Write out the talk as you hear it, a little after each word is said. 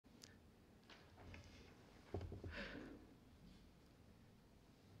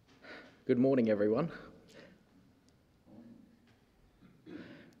Good morning, everyone.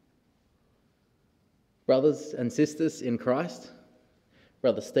 Brothers and sisters in Christ,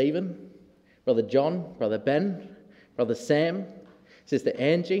 Brother Stephen, Brother John, Brother Ben, Brother Sam, Sister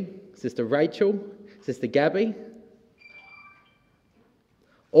Angie, Sister Rachel, Sister Gabby,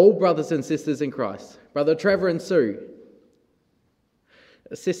 all brothers and sisters in Christ, Brother Trevor and Sue,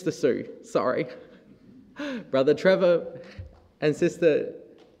 Sister Sue, sorry, Brother Trevor and Sister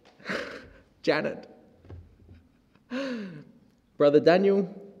Janet, Brother Daniel,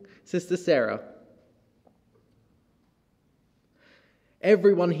 Sister Sarah,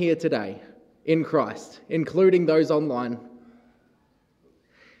 everyone here today in Christ, including those online.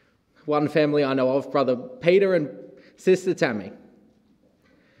 One family I know of, Brother Peter and Sister Tammy.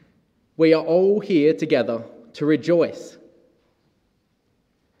 We are all here together to rejoice.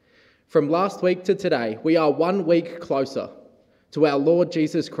 From last week to today, we are 1 week closer to our Lord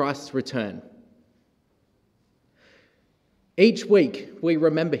Jesus Christ's return. Each week we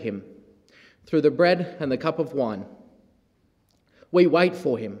remember him through the bread and the cup of wine. We wait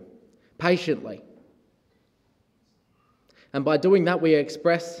for him patiently. And by doing that, we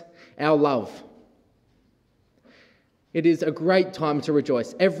express our love. It is a great time to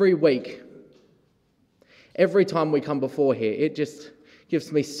rejoice. Every week, every time we come before here, it just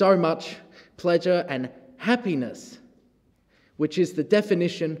gives me so much pleasure and happiness, which is the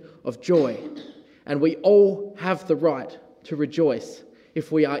definition of joy. And we all have the right to rejoice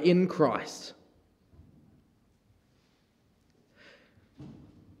if we are in Christ.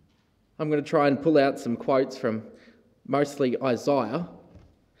 I'm going to try and pull out some quotes from mostly Isaiah,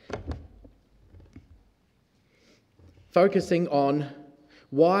 focusing on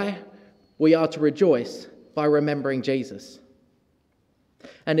why we are to rejoice by remembering Jesus.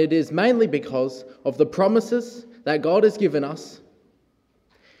 And it is mainly because of the promises that God has given us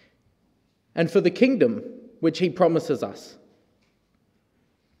and for the kingdom which he promises us.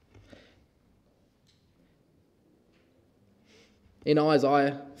 In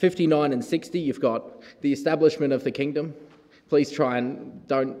Isaiah 59 and 60, you've got the establishment of the kingdom. Please try and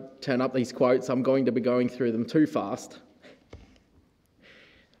don't turn up these quotes. I'm going to be going through them too fast.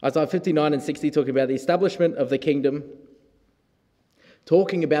 Isaiah 59 and 60 talking about the establishment of the kingdom,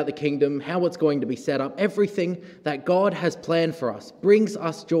 talking about the kingdom, how it's going to be set up. Everything that God has planned for us brings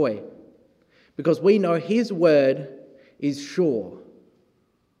us joy because we know his word is sure.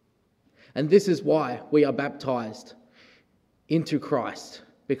 And this is why we are baptized into Christ,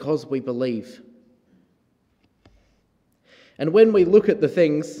 because we believe. And when we look at the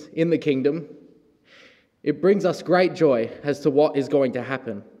things in the kingdom, it brings us great joy as to what is going to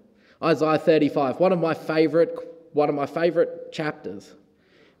happen. Isaiah 35, one of my favourite chapters,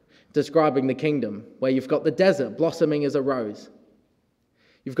 describing the kingdom, where you've got the desert blossoming as a rose.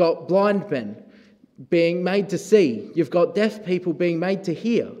 You've got blind men being made to see. You've got deaf people being made to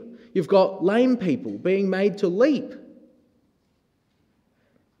hear. You've got lame people being made to leap.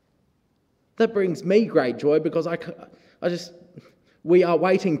 That brings me great joy because we are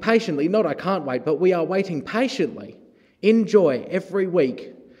waiting patiently, not I can't wait, but we are waiting patiently in joy every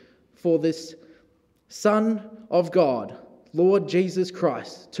week for this Son of God, Lord Jesus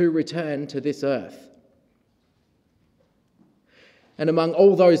Christ, to return to this earth. And among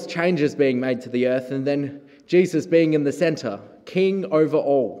all those changes being made to the earth, and then Jesus being in the centre, King over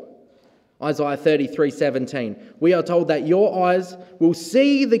all, Isaiah 33:17, we are told that your eyes will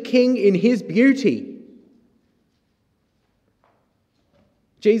see the King in his beauty.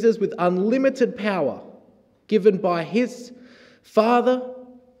 Jesus with unlimited power given by his Father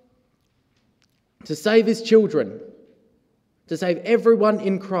to save his children, to save everyone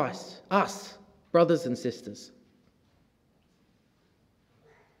in Christ, us, brothers and sisters.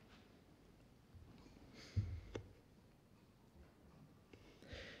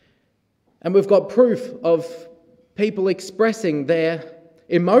 And we've got proof of people expressing their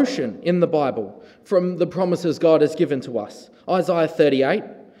emotion in the Bible from the promises God has given to us. Isaiah 38,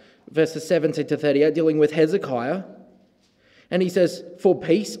 verses 17 to 38, dealing with Hezekiah. And he says, "For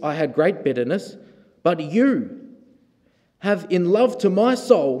peace I had great bitterness, but you have in love to my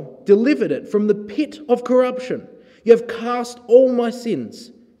soul delivered it from the pit of corruption. You have cast all my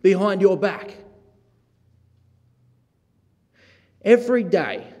sins behind your back." Every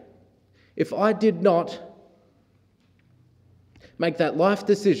day, if I did not make that life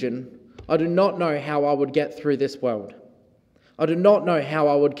decision, I do not know how I would get through this world. I do not know how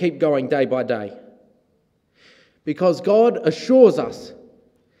I would keep going day by day. Because God assures us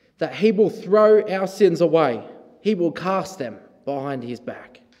that he will throw our sins away. He will cast them behind his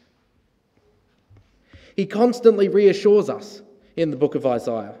back. He constantly reassures us in the book of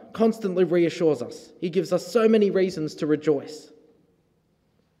Isaiah, constantly reassures us. He gives us so many reasons to rejoice.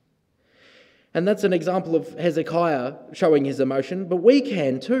 And that's an example of Hezekiah showing his emotion, but we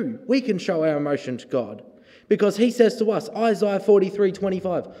can too. We can show our emotion to God. Because he says to us, Isaiah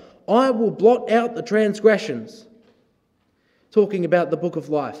 43:25, I will blot out the transgressions. Talking about the book of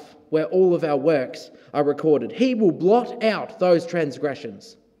life, where all of our works are recorded. He will blot out those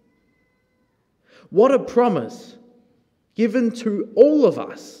transgressions. What a promise given to all of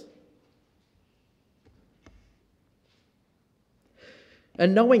us.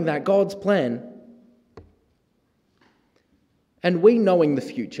 And knowing that God's plan, and we knowing the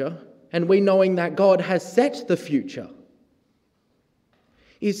future, and we knowing that God has set the future,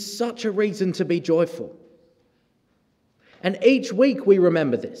 is such a reason to be joyful. And each week we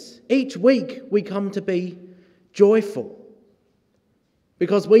remember this. Each week we come to be joyful.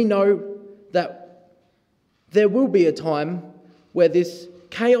 Because we know that there will be a time where this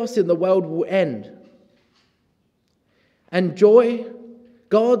chaos in the world will end. And joy,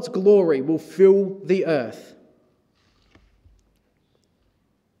 God's glory, will fill the earth.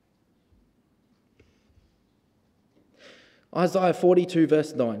 Isaiah 42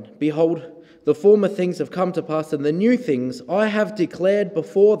 verse 9, Behold, the former things have come to pass, and the new things I have declared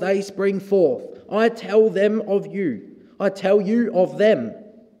before they spring forth. I tell them of you. I tell you of them.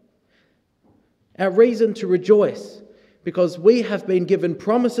 Our reason to rejoice, because we have been given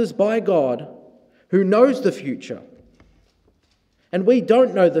promises by God who knows the future. And we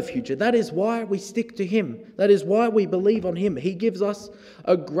don't know the future. That is why we stick to Him. That is why we believe on Him. He gives us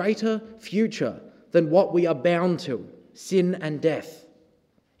a greater future than what we are bound to, sin and death.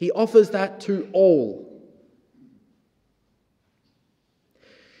 He offers that to all.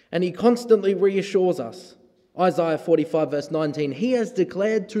 And He constantly reassures us. Isaiah 45 verse 19, He has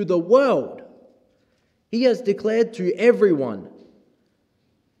declared to the world, He has declared to everyone,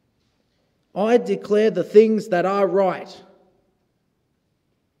 I declare the things that are right.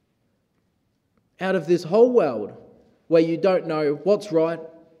 Out of this whole world where you don't know what's right,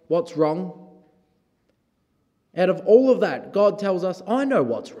 what's wrong, out of all of that, God tells us, I know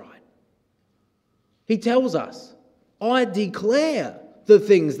what's right. He tells us, I declare the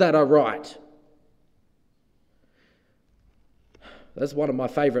things that are right. That's one of my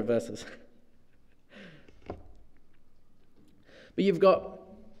favourite verses. But you've got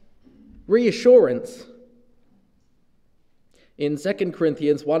reassurance in 2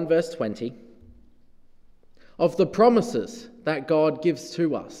 Corinthians 1 verse 20 of the promises that God gives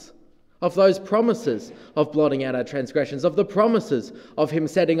to us. Of those promises of blotting out our transgressions, of the promises of Him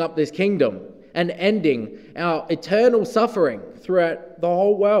setting up this kingdom and ending our eternal suffering throughout the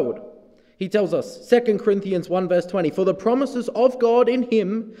whole world. He tells us, 2 Corinthians 1 verse 20, For the promises of God in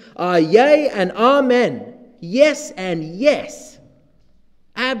Him are yea and amen, yes and yes.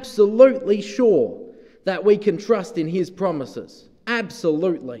 Absolutely sure that we can trust in His promises.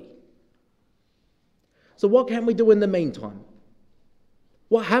 Absolutely. So what can we do in the meantime?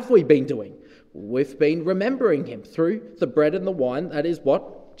 What have we been doing? We've been remembering Him through the bread and the wine. That is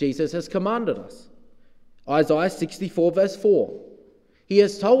what Jesus has commanded us. Isaiah 64 verse 4. He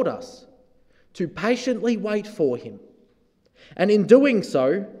has told us to patiently wait for Him. And in doing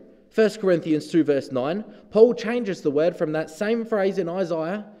so, 1 Corinthians 2 verse 9, Paul changes the word from that same phrase in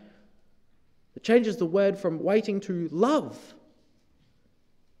Isaiah. It changes the word from waiting to love.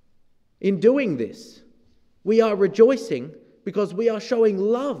 In doing this, we are rejoicing because we are showing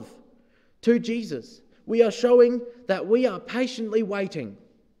love to Jesus. We are showing that we are patiently waiting,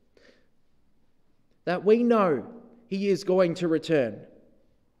 that we know He is going to return.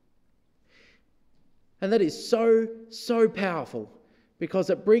 And that is so, so powerful because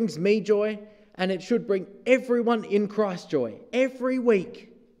it brings me joy and it should bring everyone in Christ joy every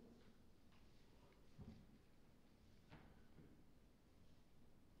week.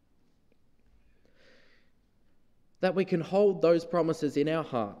 That we can hold those promises in our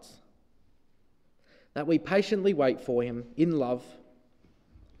hearts, that we patiently wait for Him in love,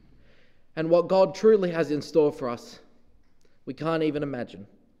 and what God truly has in store for us, we can't even imagine.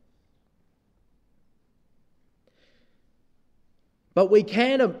 But we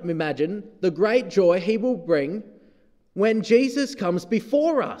can imagine the great joy He will bring when Jesus comes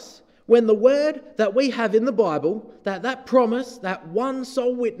before us, when the word that we have in the Bible, that promise, that one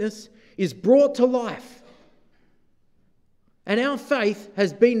sole witness is brought to life. And our faith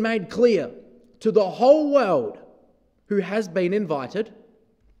has been made clear to the whole world who has been invited.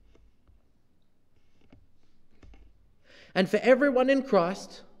 And for everyone in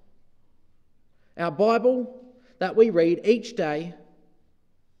Christ, our Bible that we read each day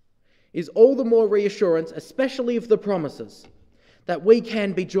is all the more reassurance, especially of the promises. that we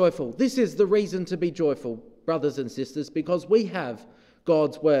can be joyful. This is the reason to be joyful, brothers and sisters, because we have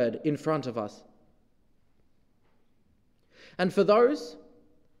God's word in front of us. And for those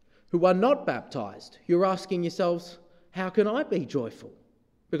who are not baptized, you're asking yourselves, how can I be joyful?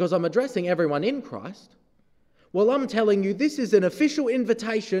 Because I'm addressing everyone in Christ. Well, I'm telling you, this is an official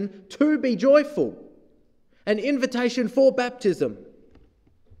invitation to be joyful, an invitation for baptism,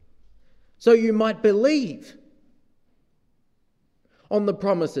 so you might believe on the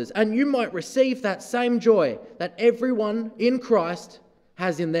promises and you might receive that same joy that everyone in Christ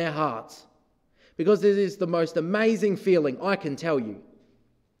has in their hearts, because it is the most amazing feeling, I can tell you.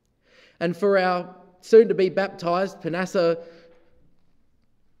 And for our soon-to-be baptized, Panassa,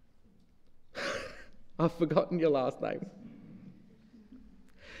 I've forgotten your last name.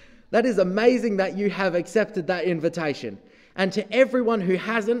 That is amazing that you have accepted that invitation. And to everyone who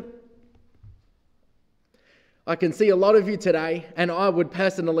hasn't, I can see a lot of you today, and I would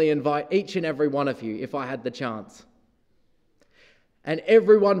personally invite each and every one of you if I had the chance. And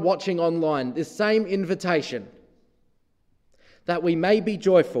everyone watching online, this same invitation, that we may be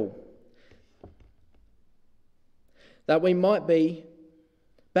joyful, that we might be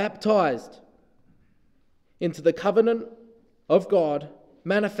baptized into the covenant of God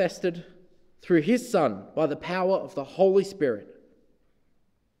manifested through his Son by the power of the Holy Spirit.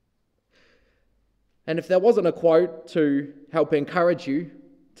 And if there wasn't a quote to help encourage you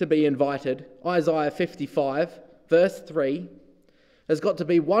to be invited, Isaiah 55, verse 3, has got to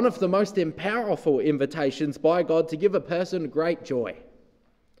be one of the most powerful invitations by God to give a person great joy.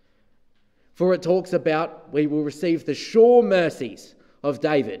 For it talks about we will receive the sure mercies of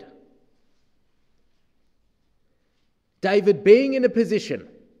David. David being in a position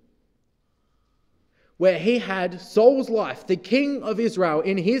where he had Saul's life, the king of Israel,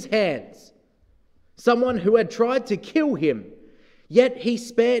 in his hands, someone who had tried to kill him, yet he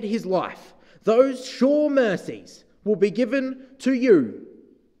spared his life. Those sure mercies will be given to you.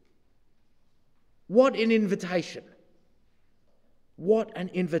 What an invitation. What an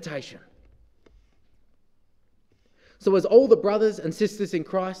invitation. So as all the brothers and sisters in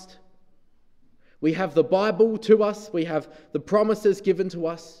Christ, we have the Bible to us, we have the promises given to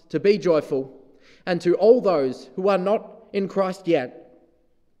us to be joyful, and to all those who are not in Christ yet,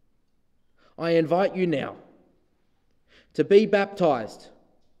 I invite you now to be baptized,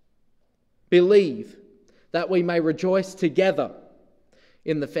 believe, that we may rejoice together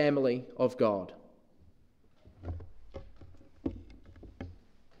in the family of God.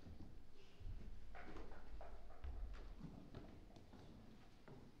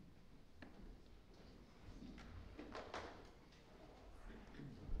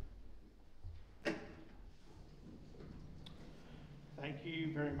 Thank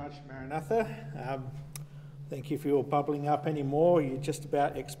you very much, Maranatha. Thank you for your bubbling up anymore. You just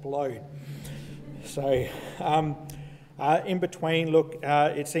about explode. So, in between, look,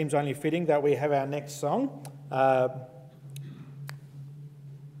 it seems only fitting that we have our next song,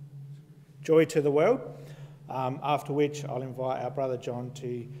 Joy to the World, after which I'll invite our brother John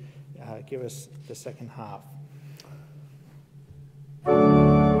to give us the second half.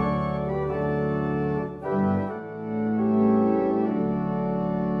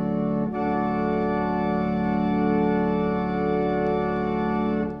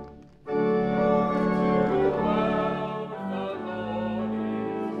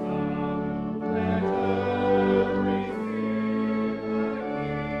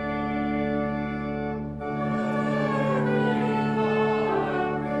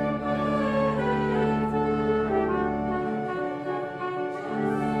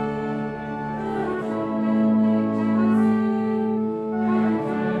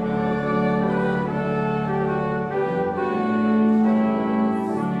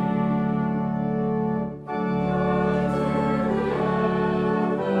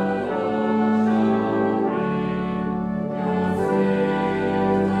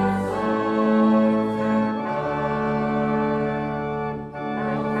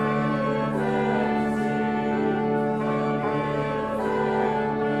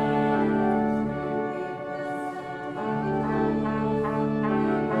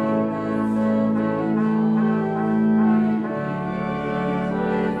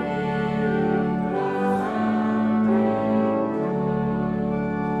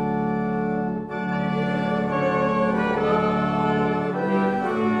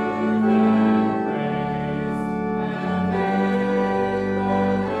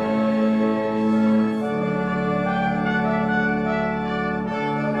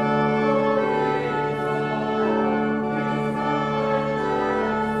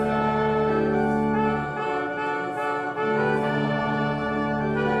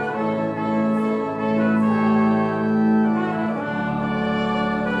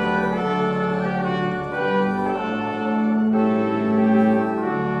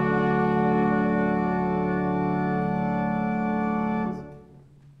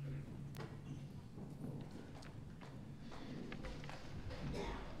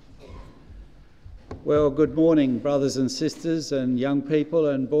 Well, good morning, brothers and sisters and young people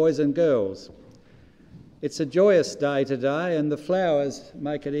and boys and girls. It's a joyous day today, and the flowers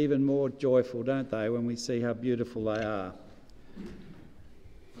make it even more joyful, don't they, when we see how beautiful they are.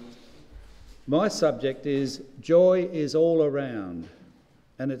 My subject is Joy is All Around,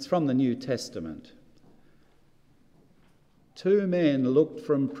 and it's from the New Testament. 2 men looked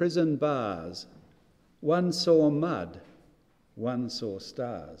from prison bars. One saw mud, one saw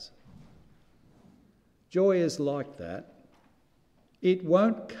stars. Joy is like that. It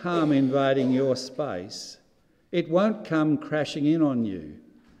won't come invading your space. It won't come crashing in on you.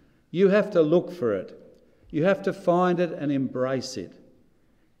 You have to look for it. You have to find it and embrace it.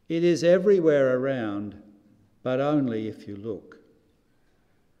 It is everywhere around, but only if you look.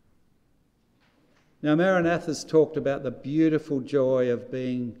 Now, Maranatha's talked about the beautiful joy of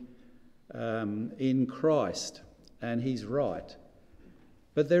being in Christ, and he's right.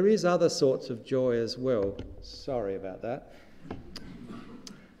 But there is other sorts of joy as well. Sorry about that.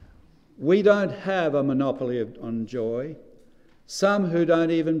 We don't have a monopoly on joy. Some who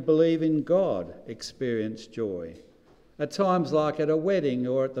don't even believe in God experience joy. At times like at a wedding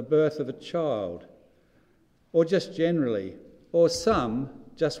or at the birth of a child, or just generally, or some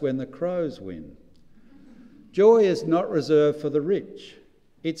just when the Crows win. Joy is not reserved for the rich.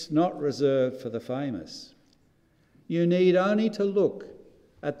 It's not reserved for the famous. You need only to look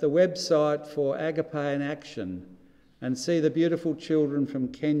at the website for Agape in Action and see the beautiful children from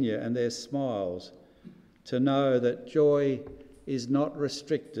Kenya and their smiles to know that joy is not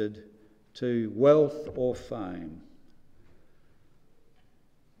restricted to wealth or fame.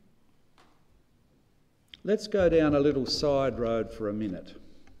 Let's go down a little side road for a minute.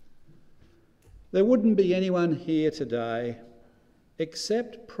 There wouldn't be anyone here today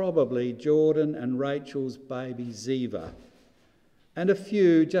except probably Jordan and Rachel's baby Ziva, and a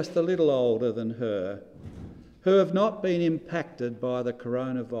few just a little older than her, who have not been impacted by the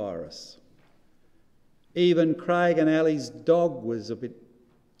coronavirus. Even Craig and Ali's dog was a bit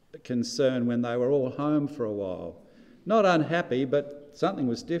concerned when they were all home for a while. Not unhappy, but something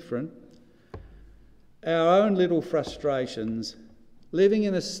was different. Our own little frustrations, living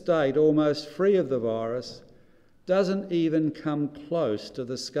in a state almost free of the virus, doesn't even come close to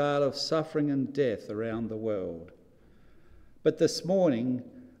the scale of suffering and death around the world. But this morning,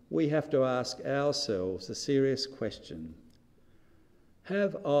 we have to ask ourselves a serious question.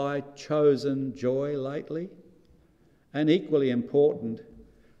 Have I chosen joy lately? And equally important,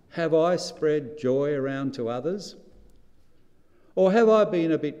 have I spread joy around to others? Or have I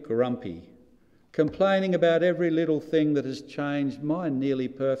been a bit grumpy, complaining about every little thing that has changed my nearly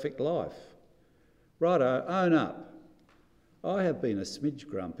perfect life? Righto, own up. I have been a smidge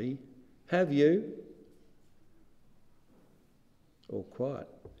grumpy. Have you? All quiet.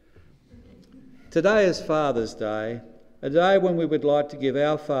 Today is Father's Day, a day when we would like to give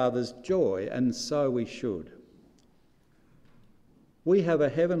our fathers joy, and so we should. We have a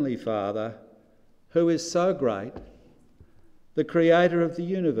Heavenly Father who is so great, the creator of the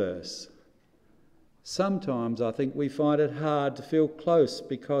universe. Sometimes I think we find it hard to feel close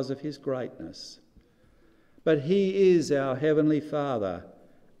because of his greatness. But he is our Heavenly Father,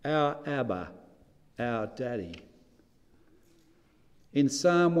 our Abba, our Daddy. In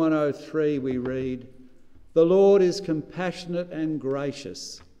Psalm 103 we read, "The Lord is compassionate and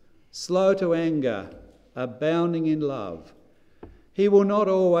gracious, slow to anger, abounding in love. He will not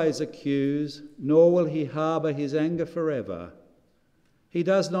always accuse, nor will he harbour his anger forever. He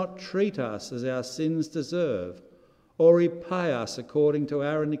does not treat us as our sins deserve, or repay us according to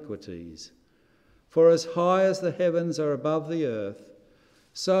our iniquities. For as high as the heavens are above the earth,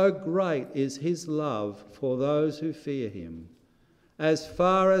 so great is his love for those who fear him. As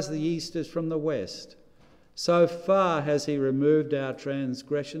far as the east is from the west, so far has he removed our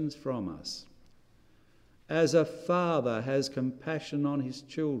transgressions from us. As a father has compassion on his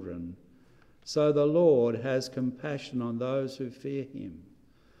children, so the Lord has compassion on those who fear him.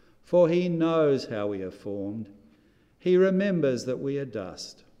 For he knows how we are formed. He remembers that we are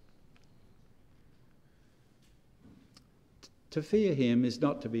dust." To fear him is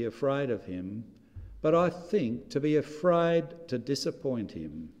not to be afraid of him, but I think to be afraid to disappoint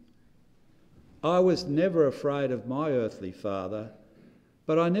him. I was never afraid of my earthly father,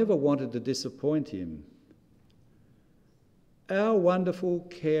 but I never wanted to disappoint him. Our wonderful,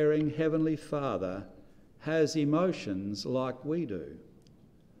 caring Heavenly Father has emotions like we do.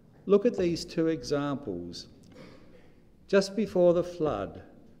 Look at these 2 examples. Just before the flood,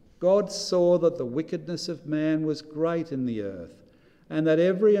 God saw that the wickedness of man was great in the earth, and that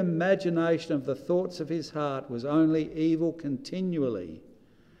every imagination of the thoughts of his heart was only evil continually.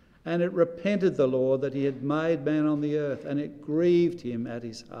 And it repented the Lord that he had made man on the earth, and it grieved him at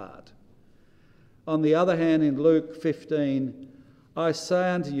his heart. On the other hand, in Luke 15, I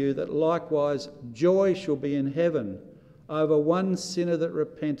say unto you that likewise joy shall be in heaven over one sinner that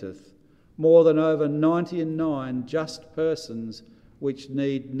repenteth, more than over 99 just persons which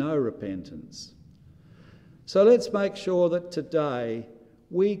need no repentance. So let's make sure that today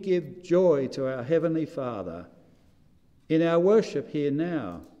we give joy to our Heavenly Father in our worship here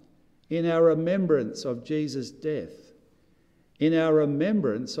now, in our remembrance of Jesus' death, in our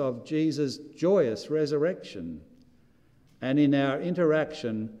remembrance of Jesus' joyous resurrection, and in our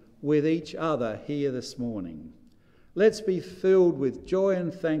interaction with each other here this morning. Let's be filled with joy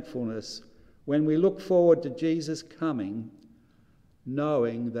and thankfulness when we look forward to Jesus coming,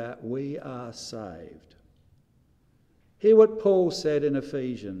 knowing that we are saved. Hear what Paul said in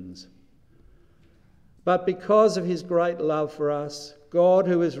Ephesians. But because of his great love for us, God,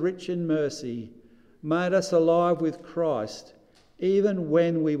 who is rich in mercy, made us alive with Christ, even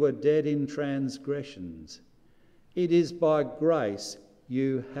when we were dead in transgressions. It is by grace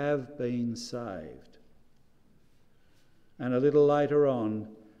you have been saved. And a little later on,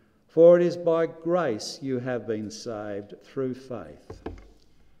 for it is by grace you have been saved through faith.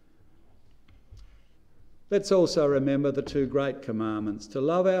 Let's also remember the two great commandments, to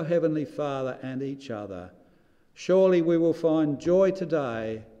love our Heavenly Father and each other. Surely we will find joy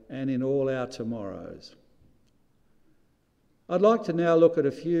today and in all our tomorrows. I'd like to now look at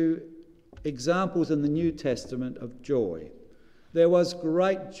a few examples in the New Testament of joy. There was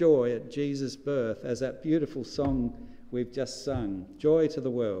great joy at Jesus' birth, as that beautiful song we've just sung, Joy to the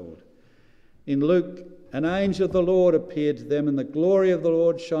World. In Luke, an angel of the Lord appeared to them, and the glory of the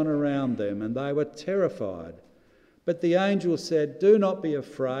Lord shone around them, and they were terrified. But the angel said, "Do not be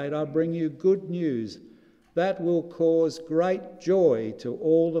afraid, I bring you good news that will cause great joy to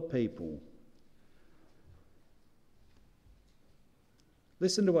all the people."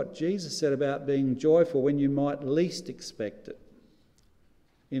 Listen to what Jesus said about being joyful when you might least expect it.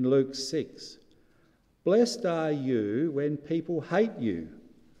 In Luke 6, "Blessed are you when people hate you,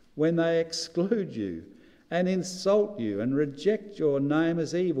 when they exclude you and insult you and reject your name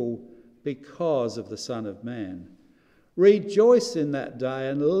as evil because of the Son of Man. Rejoice in that day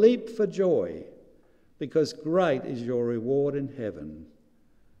and leap for joy, because great is your reward in heaven."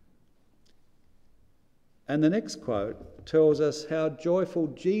 And the next quote tells us how joyful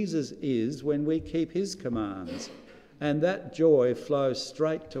Jesus is when we keep his commands, and that joy flows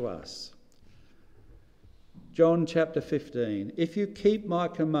straight to us. John chapter 15, "If you keep my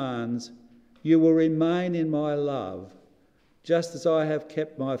commands, you will remain in my love, just as I have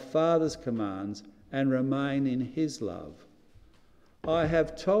kept my Father's commands and remain in his love. I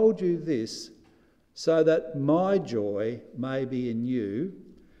have told you this so that my joy may be in you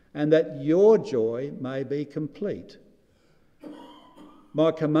and that your joy may be complete.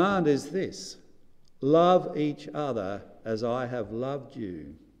 My command is this: love each other as I have loved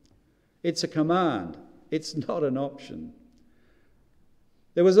you." It's a command. It's not an option.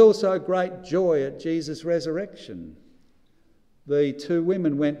 There was also great joy at Jesus' resurrection. The two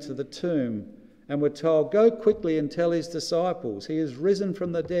women went to the tomb and were told, "Go quickly and tell his disciples, he is risen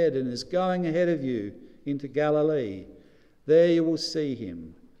from the dead and is going ahead of you into Galilee. There you will see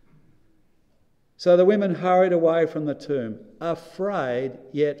him." So the women hurried away from the tomb, afraid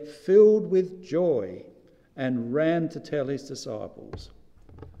yet filled with joy, and ran to tell his disciples.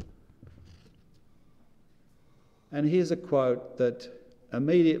 And here's a quote that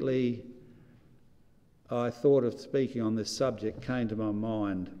immediately I thought of speaking on this subject came to my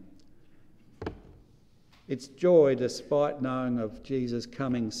mind. It's joy despite knowing of Jesus'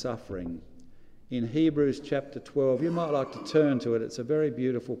 coming suffering. In Hebrews chapter 12, you might like to turn to it. It's a very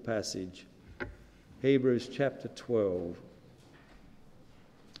beautiful passage. Hebrews chapter 12.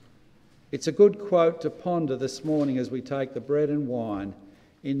 It's a good quote to ponder this morning as we take the bread and wine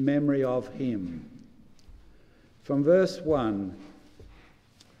in memory of him. From verse 1,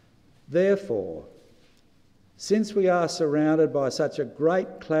 "Therefore, since we are surrounded by such a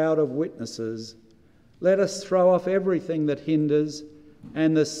great cloud of witnesses, let us throw off everything that hinders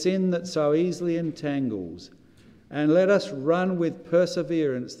and the sin that so easily entangles, and let us run with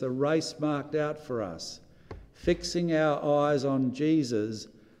perseverance the race marked out for us, fixing our eyes on Jesus,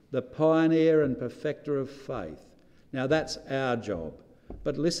 the pioneer and perfecter of faith." Now that's our job.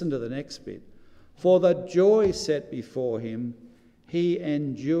 But listen to the next bit. "For the joy set before him, he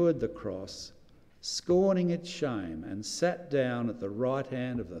endured the cross, scorning its shame, and sat down at the right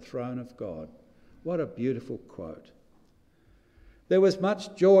hand of the throne of God." What a beautiful quote. There was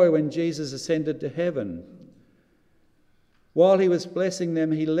much joy when Jesus ascended to heaven. While he was blessing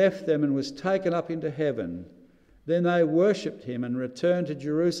them, he left them and was taken up into heaven. Then they worshipped him and returned to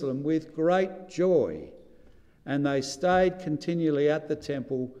Jerusalem with great joy, and they stayed continually at the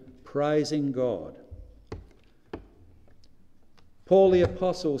temple, praising God. Paul the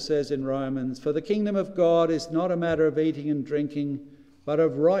Apostle says in Romans, "For the kingdom of God is not a matter of eating and drinking, but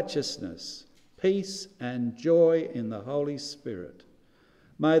of righteousness, peace and joy in the Holy Spirit.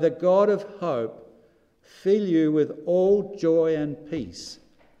 May the God of hope fill you with all joy and peace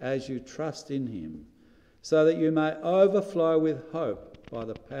as you trust in him, so that you may overflow with hope by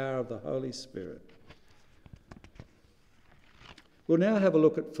the power of the Holy Spirit." We'll now have a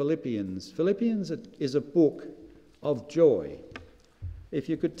look at Philippians. Philippians is a book of joy. If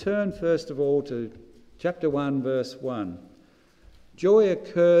you could turn first of all to chapter 1, verse 1. Joy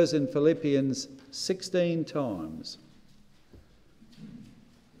occurs in Philippians 16 times.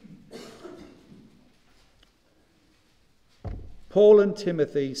 Paul and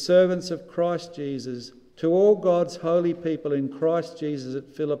Timothy, servants of Christ Jesus, to all God's holy people in Christ Jesus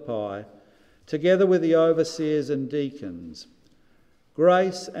at Philippi, together with the overseers and deacons,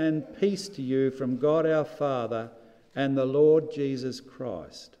 grace and peace to you from God our Father and the Lord Jesus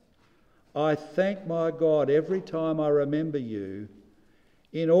Christ. I thank my God every time I remember you.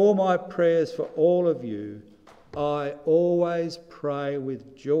 In all my prayers for all of you, I always pray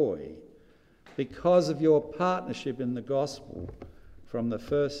with joy because of your partnership in the gospel from the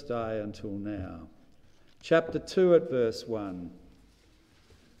first day until now. Chapter 2 at verse 1.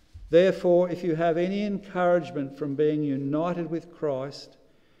 Therefore, if you have any encouragement from being united with Christ,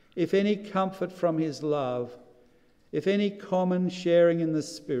 if any comfort from his love, if any common sharing in the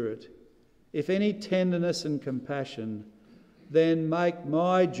Spirit, if any tenderness and compassion, then make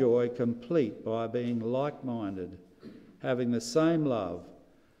my joy complete by being like-minded, having the same love,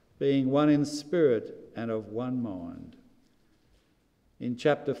 being one in spirit and of one mind. In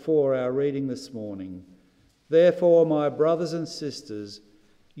chapter 4, our reading this morning, therefore, my brothers and sisters,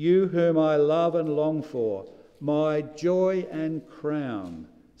 you whom I love and long for, my joy and crown,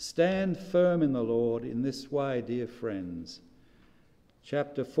 stand firm in the Lord in this way, dear friends.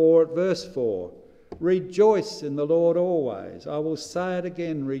 Chapter 4 at verse 4, rejoice in the Lord always. I will say it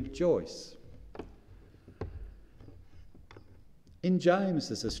again, rejoice. In James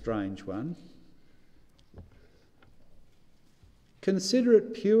there's a strange one. Consider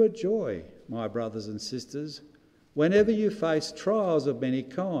it pure joy, my brothers and sisters, whenever you face trials of many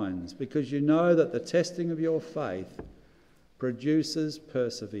kinds, because you know that the testing of your faith produces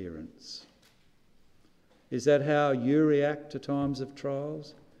perseverance. Is that how you react to times of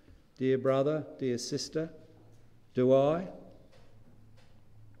trials? Dear brother, dear sister, do I?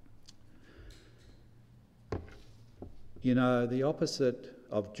 You know, the opposite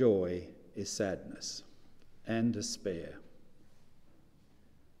of joy is sadness and despair.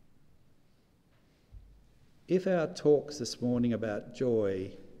 If our talks this morning about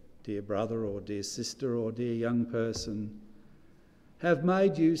joy, dear brother or dear sister or dear young person, have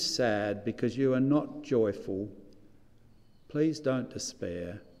made you sad because you are not joyful, please don't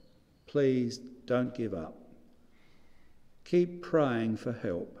despair. Please don't give up. Keep praying for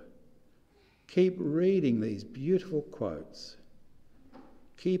help. Keep reading these beautiful quotes.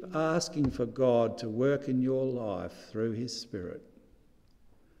 Keep asking for God to work in your life through his Spirit.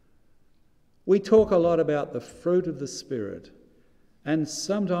 We talk a lot about the fruit of the Spirit, and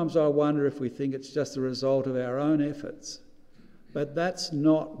sometimes I wonder if we think it's just a result of our own efforts. But that's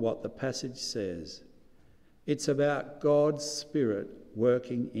not what the passage says. It's about God's Spirit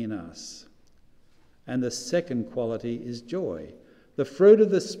working in us. And the second quality is joy. The fruit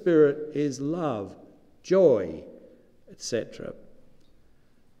of the Spirit is love, joy, etc.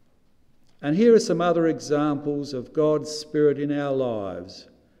 And here are some other examples of God's Spirit in our lives.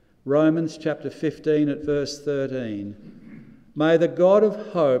 Romans chapter 15 at verse 13. May the God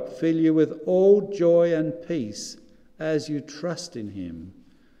of hope fill you with all joy and peace as you trust in him,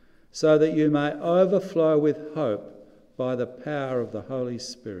 so that you may overflow with hope by the power of the Holy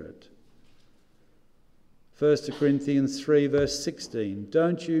Spirit. 1 Corinthians 3 verse 16.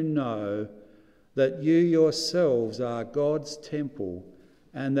 Don't you know that you yourselves are God's temple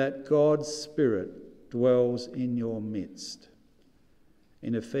and that God's Spirit dwells in your midst?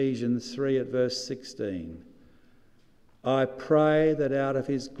 In Ephesians 3 at verse 16. I pray that out of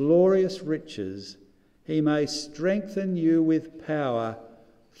his glorious riches he may strengthen you with power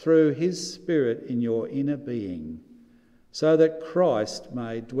through his Spirit in your inner being, so that Christ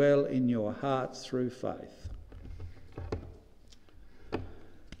may dwell in your hearts through faith.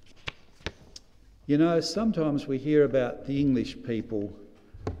 You know, sometimes we hear about the English people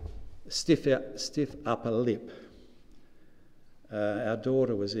stiff upper lip. Our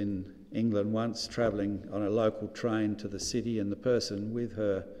daughter was in England once travelling on a local train to the city, and the person with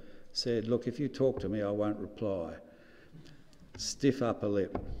her said, "Look, if you talk to me, I won't reply." Stiff upper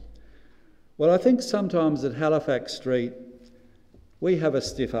lip. Well, I think sometimes at Halifax Street we have a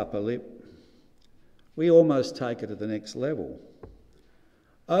stiff upper lip. We almost take it to the next level.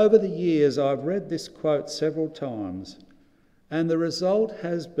 Over the years I've read this quote several times, and the result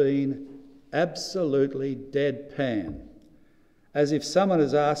has been absolutely deadpan, as if someone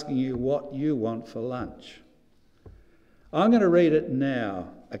is asking you what you want for lunch. I'm going to read it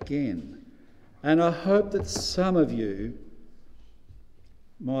now again, and I hope that some of you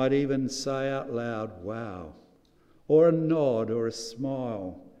might even say out loud, "Wow," or a nod or a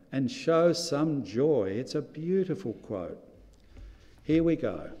smile, and show some joy. It's a beautiful quote. Here we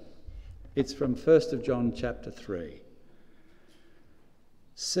go. It's from 1 John chapter 3.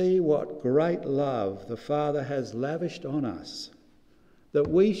 "See what great love the Father has lavished on us, that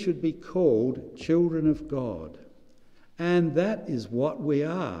we should be called children of God. And that is what we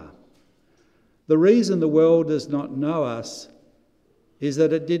are. The reason the world does not know us is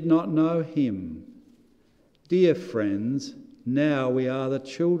that it did not know him. Dear friends, now we are the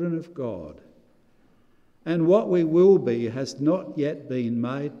children of God, and what we will be has not yet been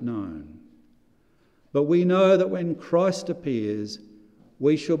made known. But we know that when Christ appears,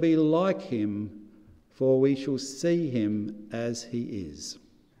 we shall be like him, for we shall see him as he is."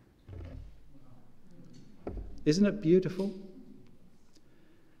 Isn't it beautiful?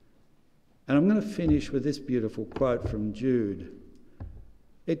 And I'm going to finish with this beautiful quote from Jude.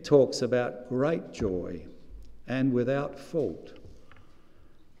 It talks about great joy and without fault.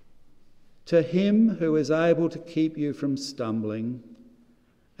 "To him who is able to keep you from stumbling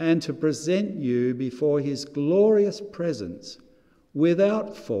and to present you before his glorious presence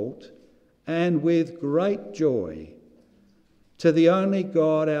without fault and with great joy, to the only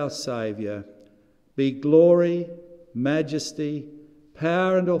God our Saviour, be glory, majesty,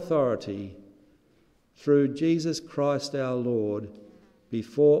 power and authority through Jesus Christ our Lord,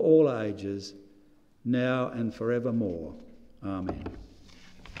 before all ages, now and forevermore. Amen."